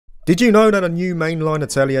Did you know that a new mainline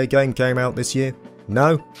Atelier game came out this year?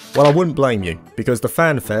 No? Well, I wouldn't blame you, because the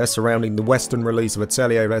fanfare surrounding the Western release of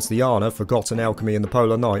Atelier Resleriana, Forgotten Alchemy and the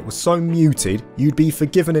Polar Night was so muted, you'd be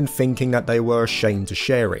forgiven in thinking that they were ashamed to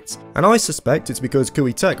share it. And I suspect it's because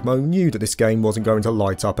Koei Tecmo knew that this game wasn't going to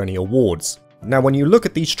light up any awards. Now when you look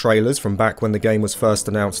at these trailers from back when the game was first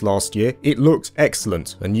announced last year, it looked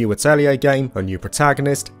excellent. A new Atelier game, a new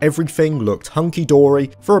protagonist, everything looked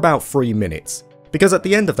hunky-dory for about 3 minutes. Because at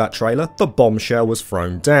the end of that trailer, the bombshell was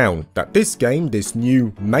thrown down, that this game, this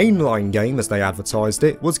new mainline game as they advertised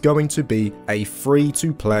it, was going to be a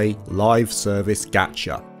free-to-play live service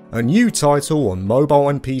gacha. A new title on mobile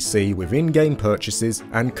and PC with in-game purchases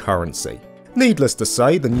and currency. Needless to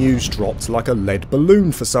say, the news dropped like a lead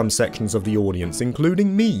balloon for some sections of the audience,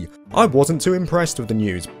 including me. I wasn't too impressed with the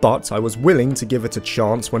news, but I was willing to give it a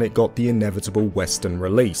chance when it got the inevitable Western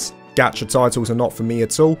release. Gacha titles are not for me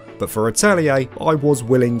at all, but for Atelier, I was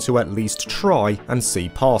willing to at least try and see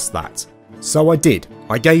past that. So I did.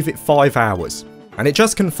 I gave it 5 hours. And it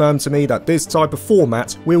just confirmed to me that this type of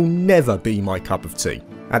format will never be my cup of tea.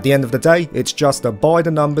 At the end of the day, it's just a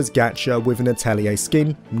by-the-numbers gacha with an Atelier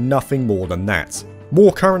skin, nothing more than that.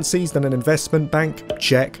 More currencies than an investment bank?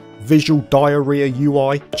 Check. Visual diarrhea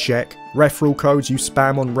UI? Check. Referral codes you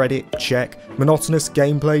spam on Reddit? Check. Monotonous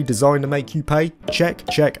gameplay designed to make you pay? Check,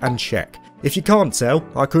 check, and check. If you can't tell,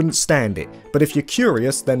 I couldn't stand it, but if you're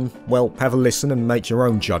curious then, well, have a listen and make your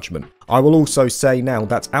own judgment. I will also say now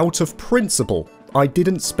that out of principle, I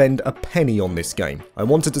didn't spend a penny on this game. I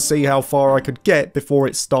wanted to see how far I could get before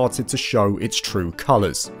it started to show its true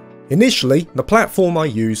colours. Initially, the platform I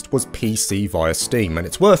used was PC via Steam, and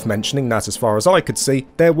it's worth mentioning that as far as I could see,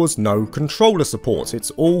 there was no controller support, it's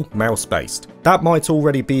all mouse-based. That might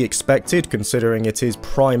already be expected considering it is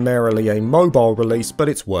primarily a mobile release, but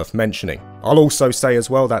it's worth mentioning. I'll also say as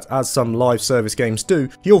well that as some live service games do,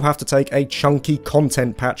 you'll have to take a chunky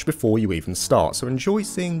content patch before you even start, so enjoy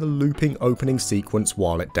seeing the looping opening sequence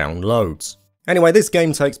while it downloads. Anyway, this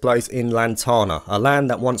game takes place in Lantana, a land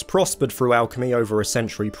that once prospered through alchemy over a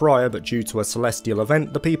century prior, but due to a celestial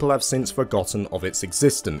event, the people have since forgotten of its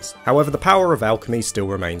existence. However, the power of alchemy still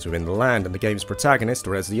remains within the land, and the game's protagonist,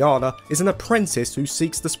 Resleriana, is an apprentice who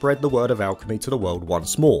seeks to spread the word of alchemy to the world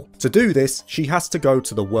once more. To do this, she has to go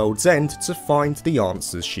to the world's end to find the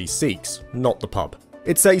answers she seeks, not the pub.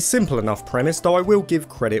 It's a simple enough premise, though I will give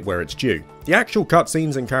credit where it's due. The actual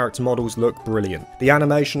cutscenes and character models look brilliant. The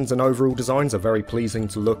animations and overall designs are very pleasing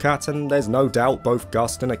to look at, and there's no doubt both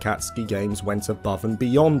Gust and Akatsuki Games went above and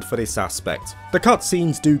beyond for this aspect. The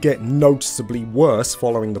cutscenes do get noticeably worse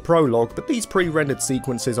following the prologue, but these pre-rendered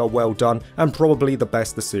sequences are well done and probably the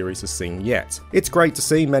best the series has seen yet. It's great to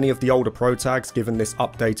see many of the older protags given this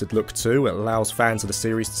updated look too. It allows fans of the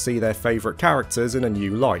series to see their favourite characters in a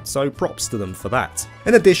new light, so props to them for that.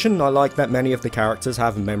 In addition, I like that many of the characters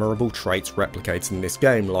have memorable traits replicated in this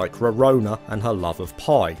game, like Rorona and her love of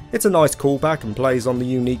pie. It's a nice callback and plays on the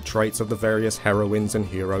unique traits of the various heroines and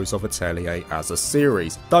heroes of Atelier as a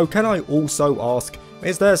series. Though can I also ask,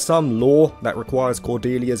 is there some lore that requires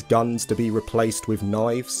Cordelia's guns to be replaced with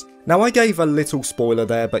knives? Now I gave a little spoiler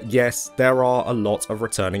there, but yes, there are a lot of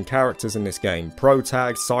returning characters in this game.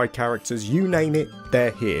 Protags, side characters, you name it,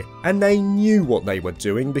 they're here. And they knew what they were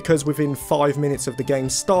doing because within 5 minutes of the game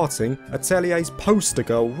starting, Atelier's poster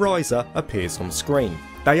girl Ryza appears on screen.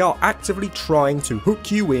 They are actively trying to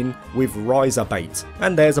hook you in with Ryza bait,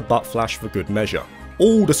 and there's a butt flash for good measure.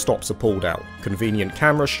 All the stops are pulled out, convenient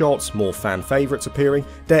camera shots, more fan favourites appearing.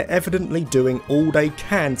 They're evidently doing all they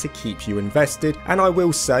can to keep you invested, and I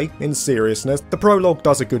will say, in seriousness, the prologue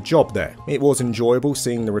does a good job there. It was enjoyable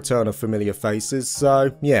seeing the return of familiar faces,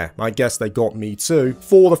 so yeah, I guess they got me too,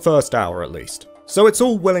 for the first hour at least. So it's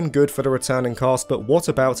all well and good for the returning cast, but what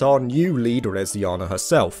about our new lead Resleriana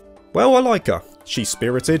herself? Well, I like her. She's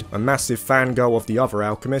spirited, a massive fangirl of the other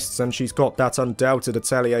alchemists, and she's got that undoubted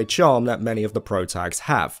Atelier charm that many of the protags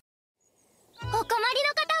have.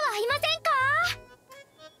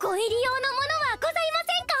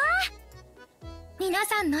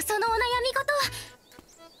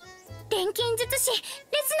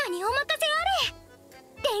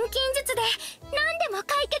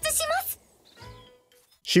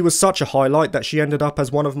 She was such a highlight that she ended up as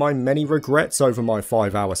one of my many regrets over my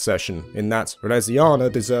 5-hour session, in that Resleriana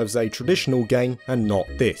deserves a traditional game and not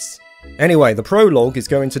this. Anyway, the prologue is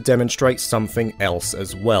going to demonstrate something else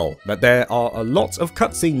as well, that there are a lot of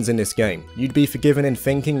cutscenes in this game. You'd be forgiven in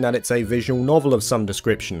thinking that it's a visual novel of some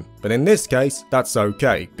description, but in this case, that's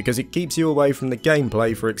okay, because it keeps you away from the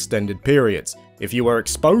gameplay for extended periods. If you were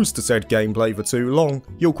exposed to said gameplay for too long,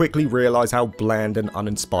 you'll quickly realise how bland and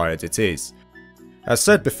uninspired it is. As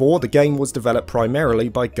said before, the game was developed primarily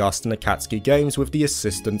by Gust and Akatsuki Games with the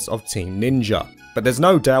assistance of Team Ninja. But there's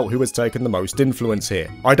no doubt who has taken the most influence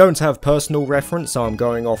here. I don't have personal reference, so I'm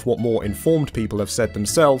going off what more informed people have said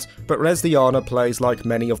themselves, but Resleriana plays like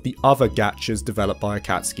many of the other gachas developed by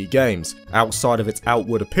Akatsuki Games. Outside of its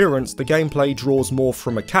outward appearance, the gameplay draws more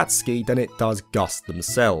from Akatsuki than it does Gust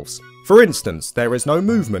themselves. For instance, there is no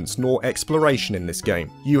movement nor exploration in this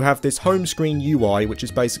game. You have this home screen UI, which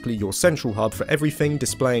is basically your central hub for everything,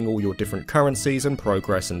 displaying all your different currencies and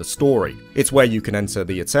progress in the story. It's where you can enter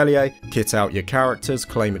the Atelier, kit out your characters,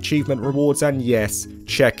 claim achievement rewards, and yes,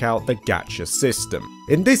 check out the gacha system.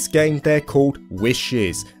 In this game, they're called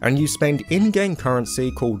wishes, and you spend in-game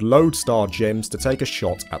currency called Lodestar Gems to take a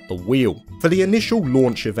shot at the wheel. For the initial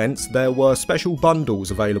launch events, there were special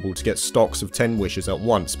bundles available to get stocks of 10 wishes at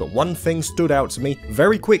once, but one thing stood out to me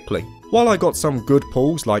very quickly. While I got some good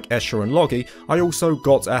pulls like Escher and Logi, I also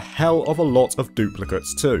got a hell of a lot of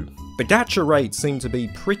duplicates too. The gacha rate seemed to be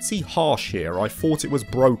pretty harsh here. I thought it was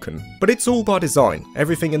broken. But it's all by design.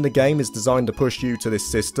 Everything in the game is designed to push you to this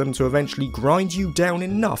system to eventually grind you down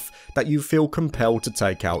enough that you feel compelled to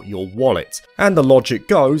take out your wallet. And the logic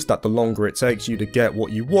goes that the longer it takes you to get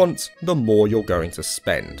what you want, the more you're going to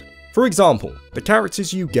spend. For example, the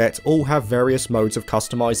characters you get all have various modes of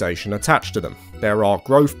customization attached to them. There are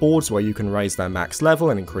growth boards where you can raise their max level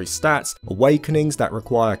and increase stats, awakenings that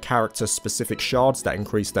require character-specific shards that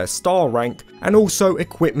increase their star rank, and also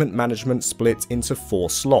equipment management split into 4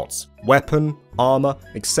 slots: weapon, armor,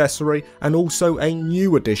 accessory, and also a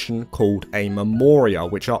new addition called a Memoria,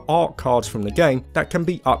 which are art cards from the game that can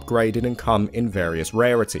be upgraded and come in various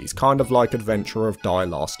rarities, kind of like Adventure of Die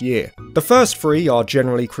last year. The first 3 are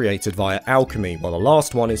generally created via alchemy, while the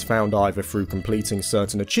last one is found either through completing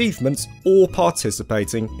certain achievements or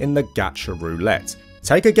participating in the gacha roulette.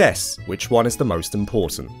 Take a guess, which one is the most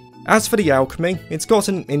important? As for the alchemy, it's got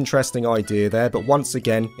an interesting idea there, but once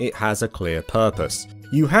again, it has a clear purpose.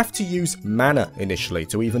 You have to use mana initially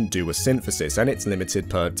to even do a synthesis, and it's limited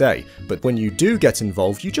per day, but when you do get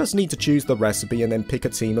involved, you just need to choose the recipe and then pick a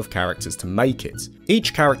team of characters to make it.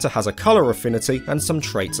 Each character has a colour affinity and some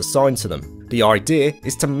traits assigned to them. The idea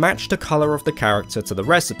is to match the colour of the character to the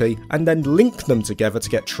recipe and then link them together to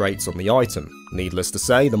get traits on the item. Needless to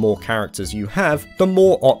say, the more characters you have, the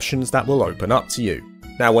more options that will open up to you.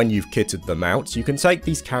 Now, when you've kitted them out, you can take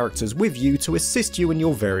these characters with you to assist you in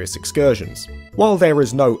your various excursions. While there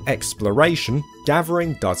is no exploration,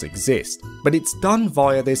 gathering does exist, but it's done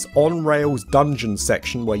via this on-rails dungeon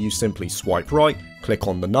section where you simply swipe right, click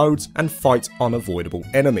on the nodes, and fight unavoidable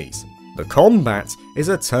enemies. The combat is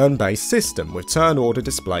a turn-based system with turn order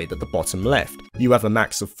displayed at the bottom left. You have a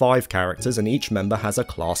max of 5 characters and each member has a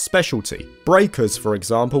class specialty. Breakers, for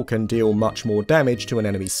example, can deal much more damage to an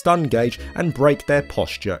enemy's stun gauge and break their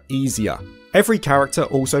posture easier. Every character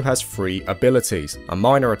also has 3 abilities: a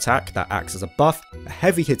minor attack that acts as a buff, a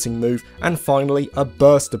heavy hitting move, and finally a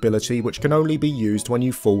burst ability which can only be used when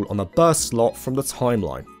you fall on a burst slot from the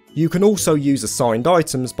timeline. You can also use assigned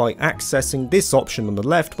items by accessing this option on the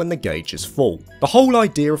left when the gauge is full. The whole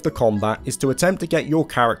idea of the combat is to attempt to get your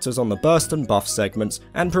characters on the burst and buff segments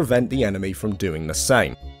and prevent the enemy from doing the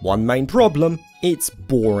same. One main problem: it's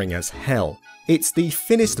boring as hell. It's the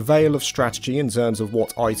thinnest veil of strategy in terms of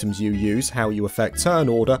what items you use, how you affect turn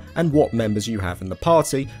order, and what members you have in the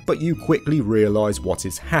party, but you quickly realise what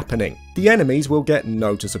is happening. The enemies will get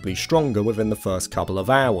noticeably stronger within the first couple of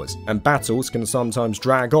hours, and battles can sometimes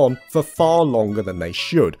drag on for far longer than they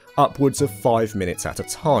should, upwards of 5 minutes at a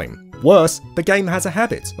time. Worse, the game has a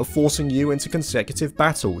habit of forcing you into consecutive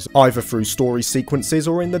battles, either through story sequences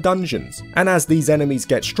or in the dungeons, and as these enemies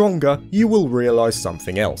get stronger, you will realise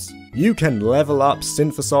something else. You can level up,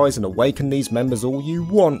 synthesize and awaken these members all you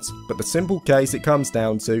want, but the simple case it comes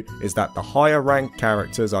down to is that the higher ranked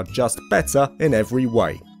characters are just better in every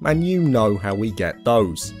way, and you know how we get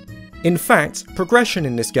those. In fact, progression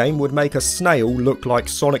in this game would make a snail look like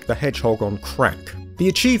Sonic the Hedgehog on crack. The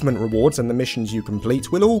achievement rewards and the missions you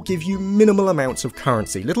complete will all give you minimal amounts of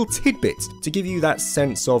currency, little tidbits to give you that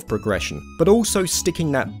sense of progression, but also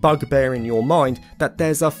sticking that bugbear in your mind that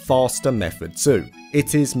there's a faster method too.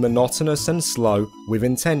 It is monotonous and slow with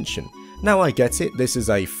intention. Now I get it, this is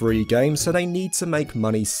a free game, so they need to make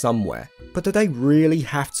money somewhere, but do they really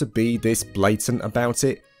have to be this blatant about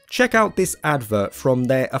it? Check out this advert from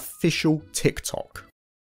their official TikTok.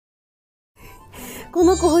 こ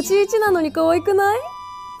の子星1なのに可愛くない？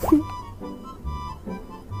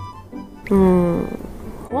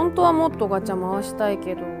本当はもっとガチャ回したい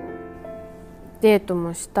けど、デート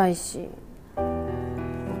もしたいし、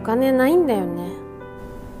お金ないんだよね。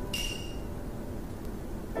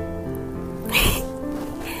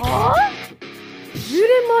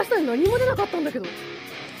回したのに何も出なかったんだけど。ち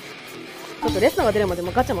ょっとレスナーが出るまで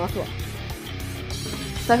ガチャ回すわ。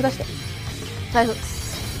財布出して。財布。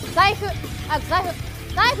財布。早く財布。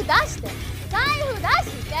財布出して。財布出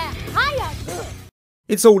して。早く。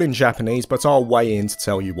It's all in Japanese, but I'll weigh in to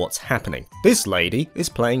tell you what's happening. This lady is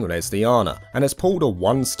playing Resleriana and has pulled a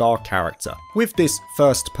 1-star character. With this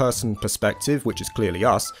first-person perspective, which is clearly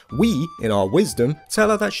us, we, in our wisdom, tell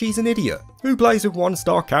her that she's an idiot. Who plays with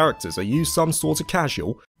 1-star characters? Are you some sort of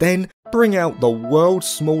casual? Then bring out the world's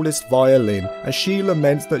smallest violin as she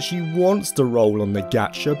laments that she wants to roll on the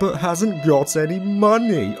gacha but hasn't got any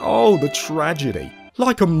money. Oh, the tragedy.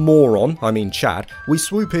 Like a moron, I mean Chad, we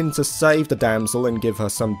swoop in to save the damsel and give her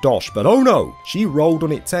some dosh, but oh no, she rolled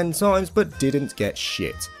on it 10 times but didn't get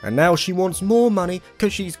shit. And now she wants more money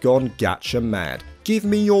cause she's gone gacha mad. Give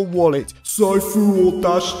me your wallet, Saifu o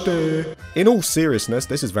dashite. In all seriousness,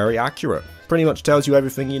 this is very accurate. Pretty much tells you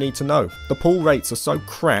everything you need to know. The pull rates are so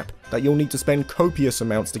crap that you'll need to spend copious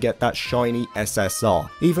amounts to get that shiny SSR,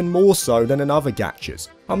 even more so than in other gachas.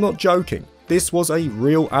 I'm not joking. This was a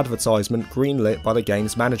real advertisement greenlit by the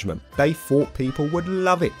game's management. They thought people would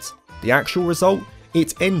love it. The actual result?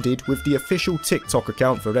 It ended with the official TikTok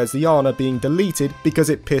account for Resleriana being deleted because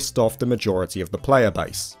it pissed off the majority of the player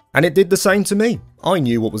base. And it did the same to me. I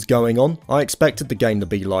knew what was going on. I expected the game to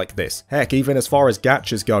be like this. Heck, even as far as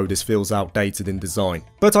gachas go, this feels outdated in design.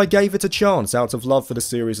 But I gave it a chance out of love for the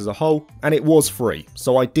series as a whole, and it was free,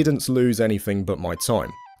 so I didn't lose anything but my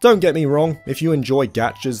time. Don't get me wrong, if you enjoy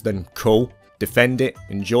gachas, then cool. Defend it,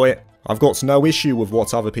 enjoy it. I've got no issue with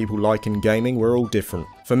what other people like in gaming, we're all different.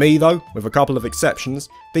 For me though, with a couple of exceptions,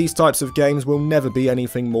 these types of games will never be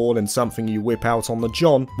anything more than something you whip out on the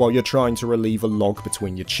john while you're trying to relieve a log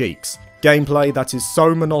between your cheeks. Gameplay that is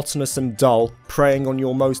so monotonous and dull, preying on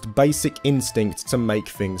your most basic instinct to make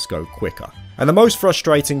things go quicker. And the most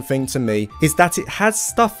frustrating thing to me is that it has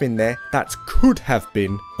stuff in there that could have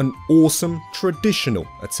been an awesome traditional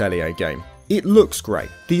Atelier game. It looks great.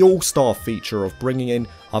 The all-star feature of bringing in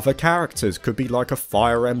other characters could be like a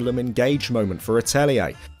Fire Emblem Engage moment for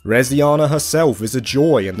Atelier. Resleriana herself is a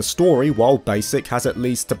joy, and the story, while basic, has at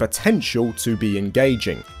least the potential to be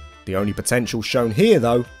engaging. The only potential shown here,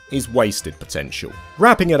 though, is wasted potential.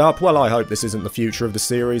 Wrapping it up, well, I hope this isn't the future of the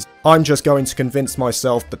series. I'm just going to convince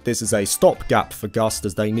myself that this is a stopgap for Gust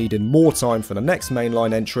as they needed more time for the next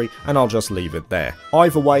mainline entry, and I'll just leave it there.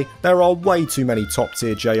 Either way, there are way too many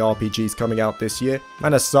top-tier JRPGs coming out this year,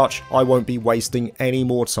 and as such, I won't be wasting any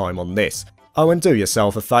more time on this. Oh, and do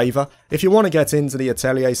yourself a favour, if you want to get into the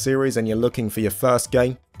Atelier series and you're looking for your first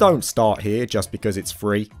game, don't start here just because it's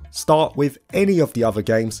free. Start with any of the other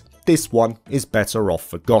games. This one is better off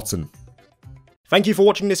forgotten. Thank you for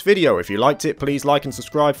watching this video. If you liked it, please like and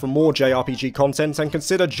subscribe for more JRPG content and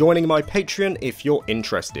consider joining my Patreon if you're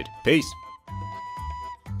interested. Peace.